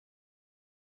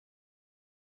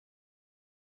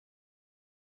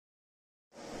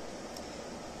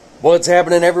What's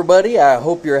happening, everybody? I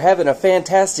hope you're having a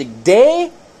fantastic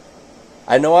day.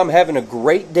 I know I'm having a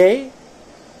great day.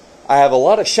 I have a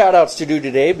lot of shout outs to do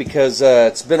today because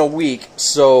it's been a week.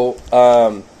 So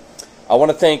I want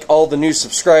to thank all the new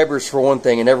subscribers for one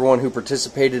thing, and everyone who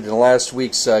participated in last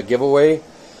week's giveaway.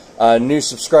 New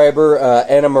subscriber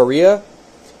Anna Maria.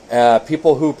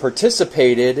 People who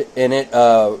participated in it.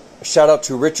 Shout out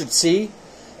to Richard C.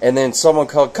 And then someone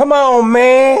called, "Come on,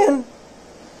 man!"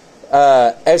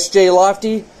 SJ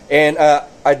Lofty. And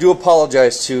I do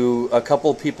apologize to a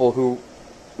couple of people who,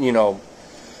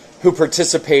 who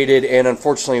participated and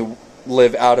unfortunately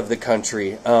live out of the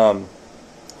country.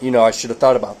 I should have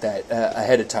thought about that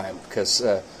ahead of time because,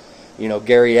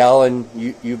 Gary Allen,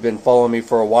 you've been following me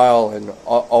for a while and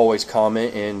always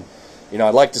comment, and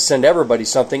I'd like to send everybody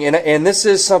something, and this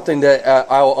is something that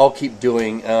I'll keep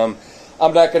doing. I'm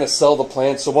not going to sell the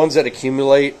plants. The ones that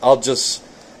accumulate, I'll just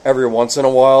every once in a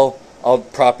while I'll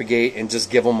propagate and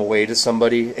just give them away to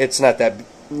somebody. It's not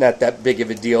that big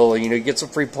of a deal. You get some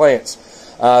free plants.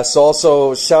 So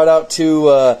also shout out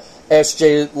to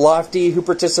SJ Lofty who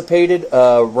participated,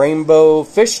 Rainbow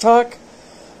Fish Talk,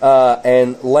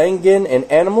 and Langan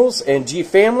and Animals, and G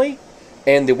Family,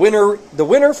 and the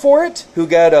winner for it, who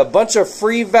got a bunch of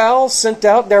free valves sent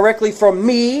out directly from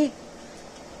me,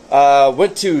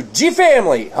 went to G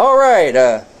Family. All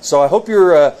right. So I hope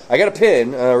you're. I got a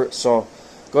pin. So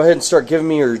go ahead and start giving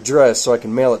me your address so I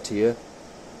can mail it to you.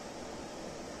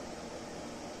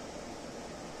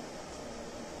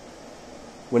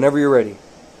 Whenever you're ready.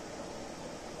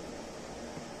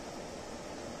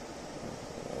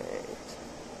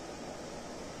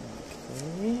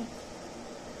 Okay.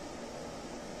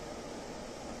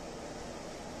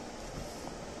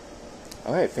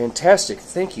 All right, fantastic.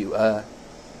 Thank you.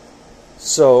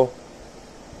 So,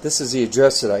 this is the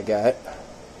address that I got.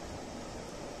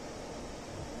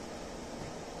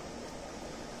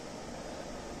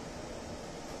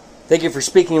 Thank you for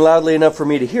speaking loudly enough for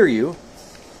me to hear you.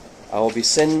 I will be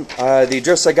sending, the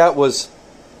address I got was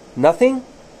nothing?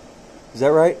 Is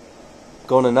that right?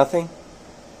 Going to nothing?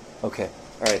 Okay.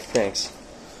 Alright, thanks.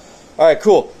 Alright,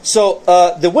 cool. So,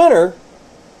 the winner,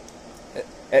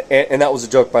 and that was a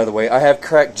joke, by the way. I have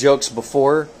cracked jokes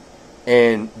before,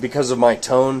 and because of my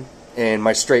tone and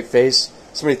my straight face,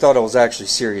 somebody thought I was actually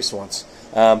serious once.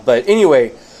 But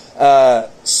anyway,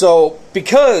 so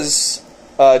because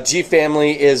G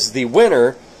Family is the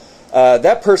winner,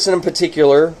 that person in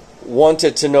particular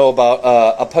wanted to know about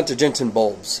Apontogenton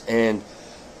bulbs, and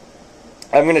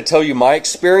I'm going to tell you my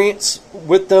experience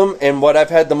with them and what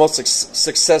I've had the most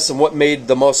success and what made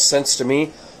the most sense to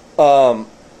me. And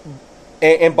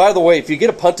by the way, if you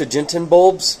get Apontogenton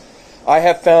bulbs, I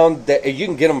have found that you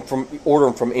can get them order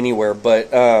them from anywhere, but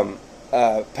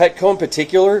Petco in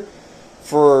particular,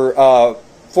 for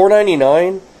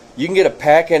 $4.99, you can get a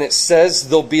pack, and it says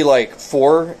there'll be like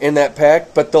 4 in that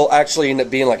pack, but they'll actually end up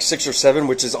being like 6 or 7,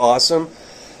 which is awesome.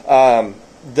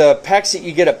 The packs that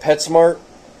you get at PetSmart,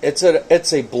 it's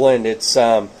a blend. It's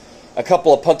a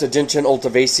couple of Apontogenton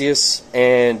ultivaceus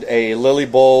and a lily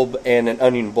bulb and an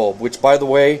onion bulb, which, by the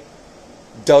way,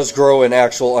 does grow an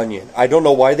actual onion. I don't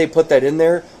know why they put that in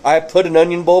there. I put an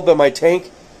onion bulb in my tank.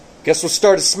 Guess what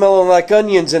started smelling like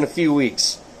onions in a few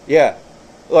weeks? Yeah.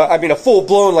 I mean, a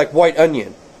full-blown, like, white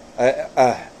onion.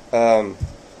 I don't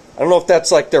know if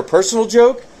that's, like, their personal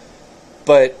joke,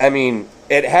 but, I mean,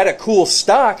 it had a cool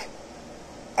stock.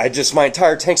 My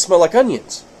entire tank smelled like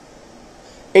onions.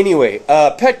 Anyway,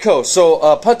 Petco, so,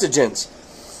 Apontogens.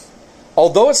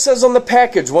 Although it says on the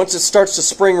package, once it starts to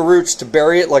spring roots, to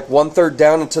bury it like 1/3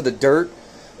 down into the dirt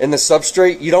in the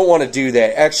substrate, you don't want to do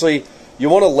that. Actually, you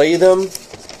want to lay them,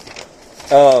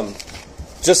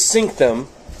 just sink them.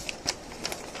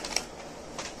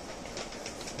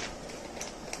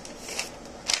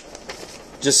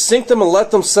 Just sink them and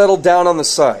let them settle down on the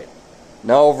side.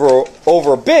 Now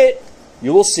over a bit,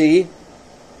 you will see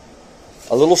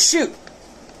a little shoot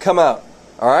come out.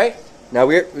 Alright? Now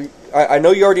I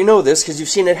know you already know this because you've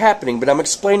seen it happening, but I'm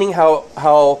explaining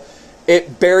how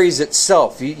it buries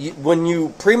itself. When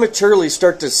you prematurely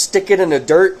start to stick it in the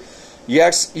dirt, you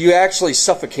actually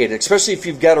suffocate it, especially if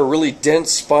you've got a really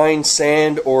dense, fine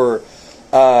sand or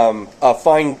a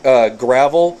fine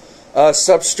gravel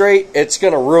substrate. It's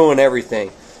going to ruin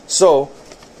everything. So,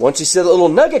 once you see the little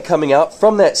nugget coming out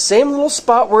from that same little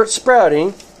spot where it's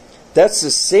sprouting, that's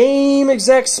the same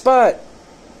exact spot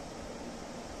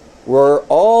where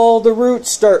all the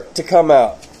roots start to come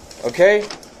out. Okay?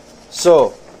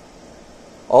 So,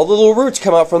 all the little roots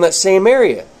come out from that same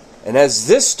area. And as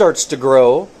this starts to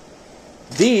grow,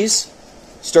 these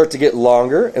start to get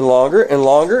longer and longer and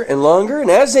longer and longer. And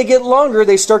as they get longer,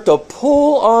 they start to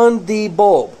pull on the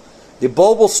bulb. the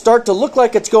bulb will start to look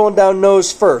like it's going down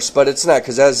nose first, but it's not,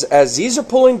 because as these are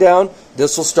pulling down,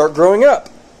 this will start growing up.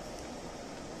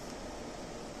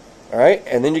 Alright,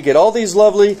 and then you get all these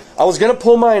lovely... I was going to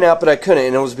pull mine out, but I couldn't,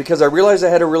 and it was because I realized I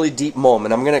had a really deep mulm,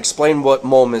 and I'm going to explain what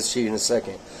mulm is to you in a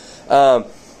second.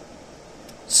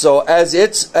 So as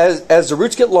the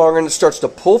roots get longer and it starts to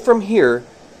pull from here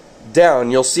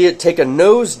down, you'll see it take a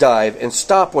nosedive and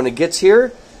stop when it gets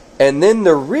here, and then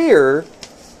the rear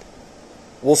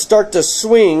will start to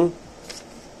swing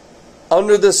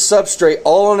under this substrate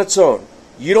all on its own.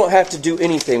 You don't have to do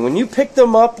anything. When you pick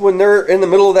them up when they're in the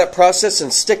middle of that process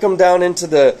and stick them down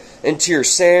into your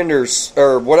sand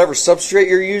or whatever substrate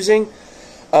you're using,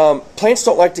 plants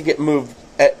don't like to get moved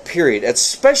at period,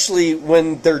 especially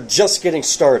when they're just getting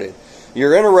started.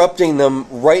 You're interrupting them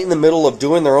right in the middle of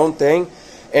doing their own thing.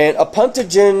 And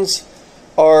Apontogens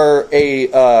are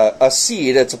a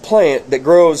seed. It's a plant that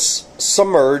grows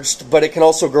submerged, but it can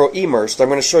also grow immersed. I'm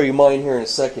going to show you mine here in a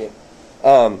second,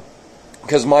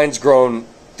 because mine's grown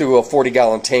through a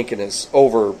 40-gallon tank and is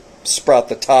over sprout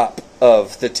the top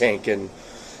of the tank. And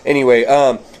anyway,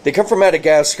 they come from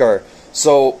Madagascar,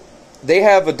 so they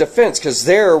have a defense, because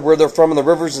there, where they're from in the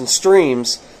rivers and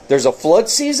streams, there's a flood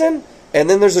season and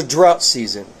then there's a drought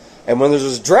season. And when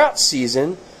there's a drought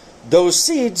season, those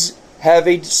seeds have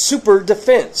a super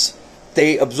defense.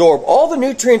 They absorb all the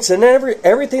nutrients and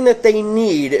everything that they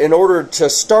need in order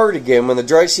to start again when the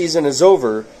dry season is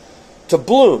over, to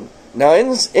bloom. Now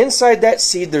inside that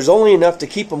seed, there's only enough to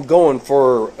keep them going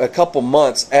for a couple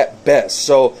months at best.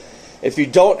 So if you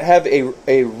don't have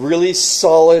a really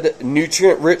solid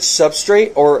nutrient-rich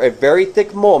substrate or a very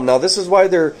thick mulm, now this is why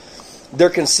they're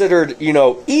considered, you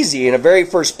know, easy and a very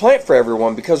first plant for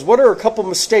everyone, because what are a couple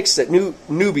mistakes that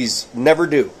newbies never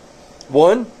do?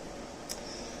 One,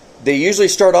 they usually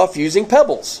start off using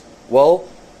pebbles. Well,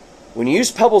 when you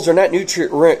use pebbles, they're not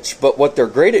nutrient-rich, but what they're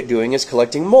great at doing is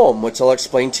collecting mulm, which I'll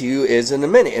explain to you is in a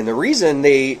minute. And the reason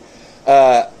they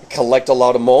collect a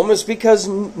lot of mulm is because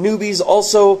newbies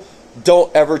also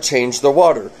don't ever change their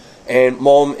water. And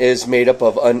mulm is made up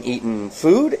of uneaten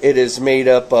food. It is made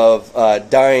up of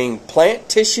dying plant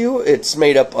tissue. It's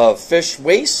made up of fish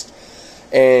waste.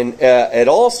 And it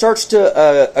all starts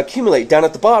to accumulate down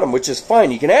at the bottom, which is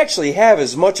fine. You can actually have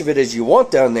as much of it as you want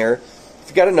down there if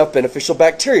you've got enough beneficial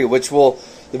bacteria,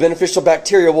 the beneficial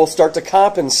bacteria will start to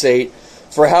compensate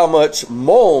for how much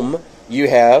mulm you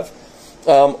have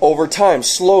over time,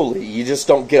 slowly. You just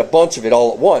don't get a bunch of it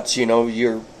all at once. You know,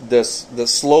 the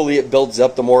slowly it builds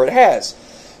up, the more it has.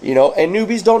 You know, and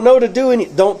newbies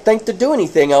don't think to do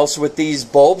anything else with these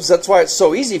bulbs. That's why it's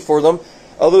so easy for them,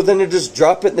 other than to just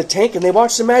drop it in the tank and they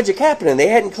watch the magic happen. And they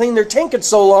hadn't cleaned their tank in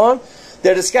so long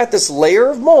that it's got this layer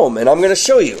of mulm, and I'm going to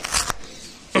show you.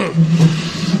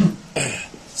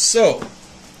 So,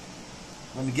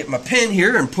 let me get my pen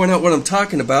here and point out what I'm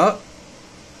talking about.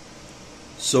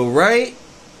 So right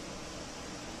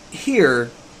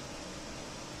here,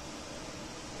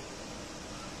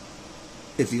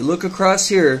 if you look across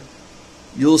here,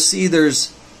 you'll see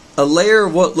there's a layer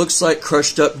of what looks like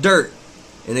crushed up dirt.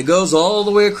 And it goes all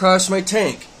the way across my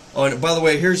tank. Oh, and by the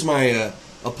way, here's my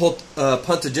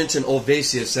Apontogenton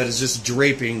olvaceus that is just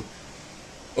draping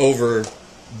over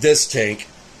this tank.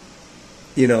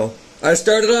 You know, I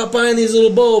started off buying these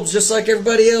little bulbs just like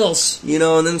everybody else, you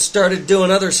know, and then started doing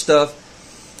other stuff.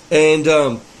 And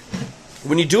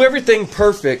when you do everything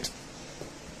perfect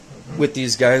with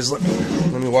these guys, let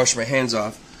me wash my hands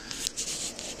off.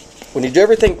 When you do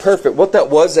everything perfect, what that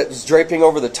was draping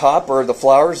over the top, or the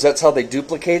flowers, that's how they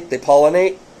duplicate, they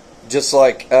pollinate, just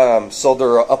like, so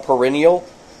they're a perennial.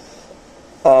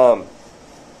 And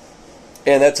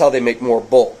that's how they make more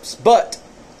bulbs. But,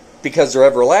 because they're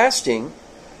everlasting,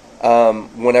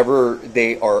 whenever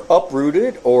they are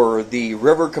uprooted or the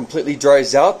river completely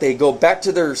dries out, they go back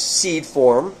to their seed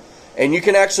form. And you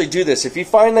can actually do this. If you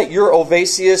find that your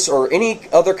olvaceus or any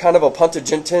other kind of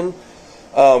Apontogenton,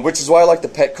 which is why I like the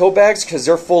Petco bags, because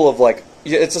they're full of, like,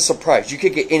 it's a surprise. You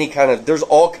could get any kind of, there's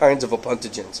all kinds of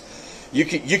Apontogens. You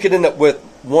could end up with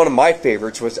one of my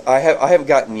favorites, which I haven't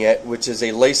gotten yet, which is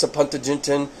a lace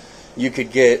Apontogenton. You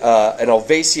could get an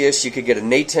olvaceus. You could get a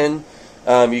natin.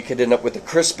 You could end up with a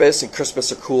crispus, and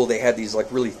crispus are cool. They have these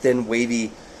like really thin,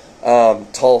 wavy,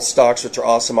 tall stalks, which are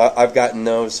awesome. I've gotten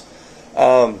those.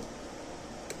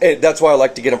 That's why I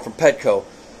like to get them from Petco.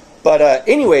 But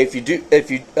anyway, if you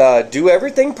do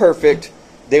everything perfect,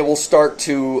 they will start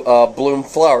to bloom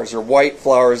flowers, or white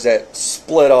flowers that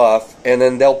split off, and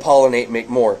then they'll pollinate and make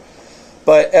more.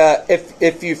 But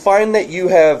if you find that you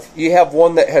have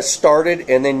one that has started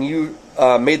and then you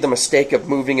made the mistake of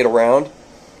moving it around,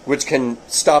 which can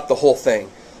stop the whole thing,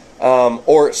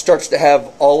 or it starts to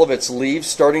have all of its leaves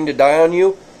starting to die on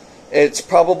you, it's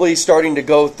probably starting to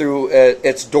go through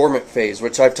its dormant phase,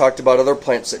 which I've talked about other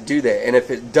plants that do that. And if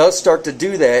it does start to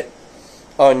do that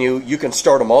on you, you can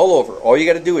start them all over. All you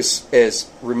got to do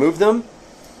is remove them,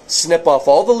 snip off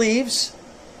all the leaves,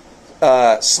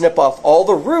 snip off all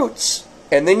the roots,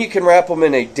 and then you can wrap them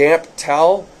in a damp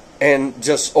towel, and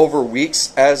just over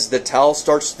weeks, as the towel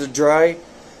starts to dry,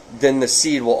 then the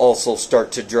seed will also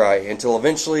start to dry until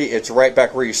eventually it's right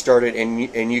back where you started,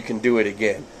 and you can do it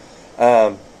again.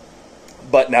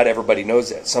 But not everybody knows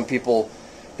that. Some people,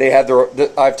 they have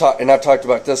I've talked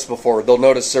about this before. They'll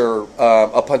notice their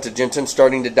Apontogenton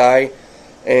starting to die,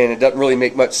 and it doesn't really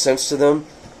make much sense to them,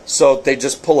 so they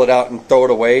just pull it out and throw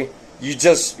it away. You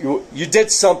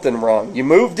did something wrong. You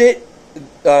moved it.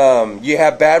 You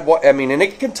have bad water. I mean, and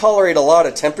it can tolerate a lot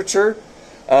of temperature.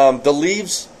 The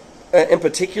leaves, in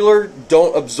particular,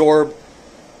 don't absorb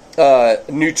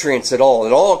nutrients at all.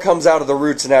 It all comes out of the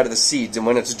roots and out of the seeds. And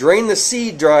when it's drained the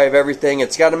seed dry of everything,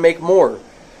 it's got to make more,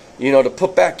 you know, to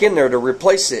put back in there to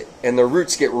replace it. And the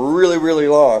roots get really, really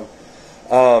long.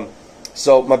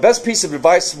 So my best piece of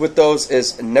advice with those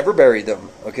is never bury them.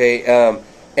 Okay,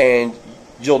 and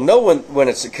you'll know when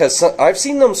it's, because I've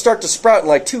seen them start to sprout in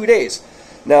like 2 days.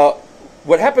 Now,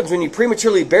 what happens when you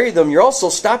prematurely bury them, you're also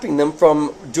stopping them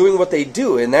from doing what they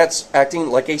do, and that's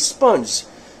acting like a sponge.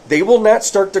 They will not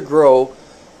start to grow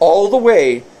all the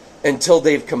way until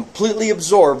they've completely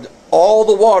absorbed all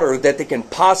the water that they can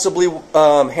possibly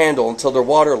handle, until they're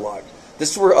waterlogged.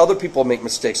 This is where other people make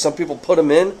mistakes. Some people put them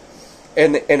in,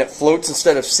 and it floats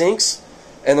instead of sinks,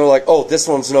 and they're like, oh, this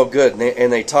one's no good,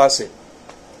 and they toss it.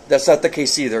 That's not the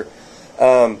case either.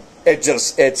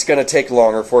 It's going to take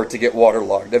longer for it to get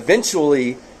waterlogged.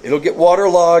 Eventually, it'll get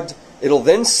waterlogged, it'll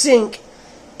then sink,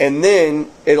 and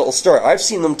then it'll start. I've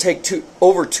seen them take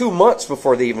over 2 months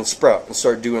before they even sprout and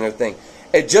start doing their thing.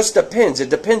 It just depends. It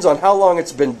depends on how long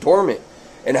it's been dormant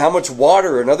and how much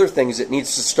water and other things it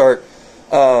needs to start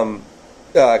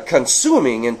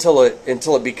consuming until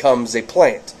it becomes a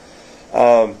plant.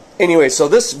 Anyway, so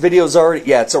this video is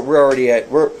already,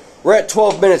 we're at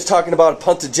 12 minutes talking about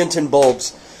Apontogenton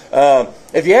bulbs.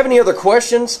 If you have any other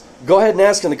questions, go ahead and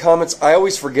ask in the comments. I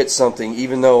always forget something,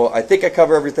 even though I think I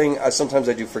cover everything. Sometimes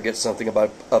I do forget something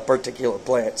about a particular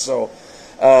plant. So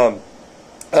go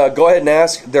ahead and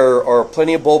ask. There are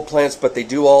plenty of bulb plants, but they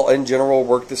do all, in general,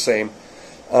 work the same.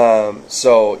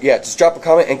 So yeah, just drop a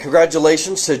comment. And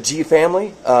congratulations to G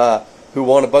Family, who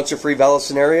won a bunch of free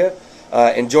Vallisneria.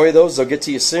 Enjoy those. They'll get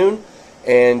to you soon.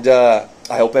 And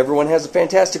I hope everyone has a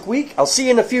fantastic week. I'll see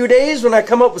you in a few days when I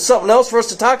come up with something else for us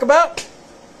to talk about.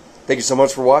 Thank you so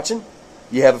much for watching.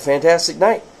 You have a fantastic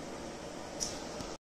night.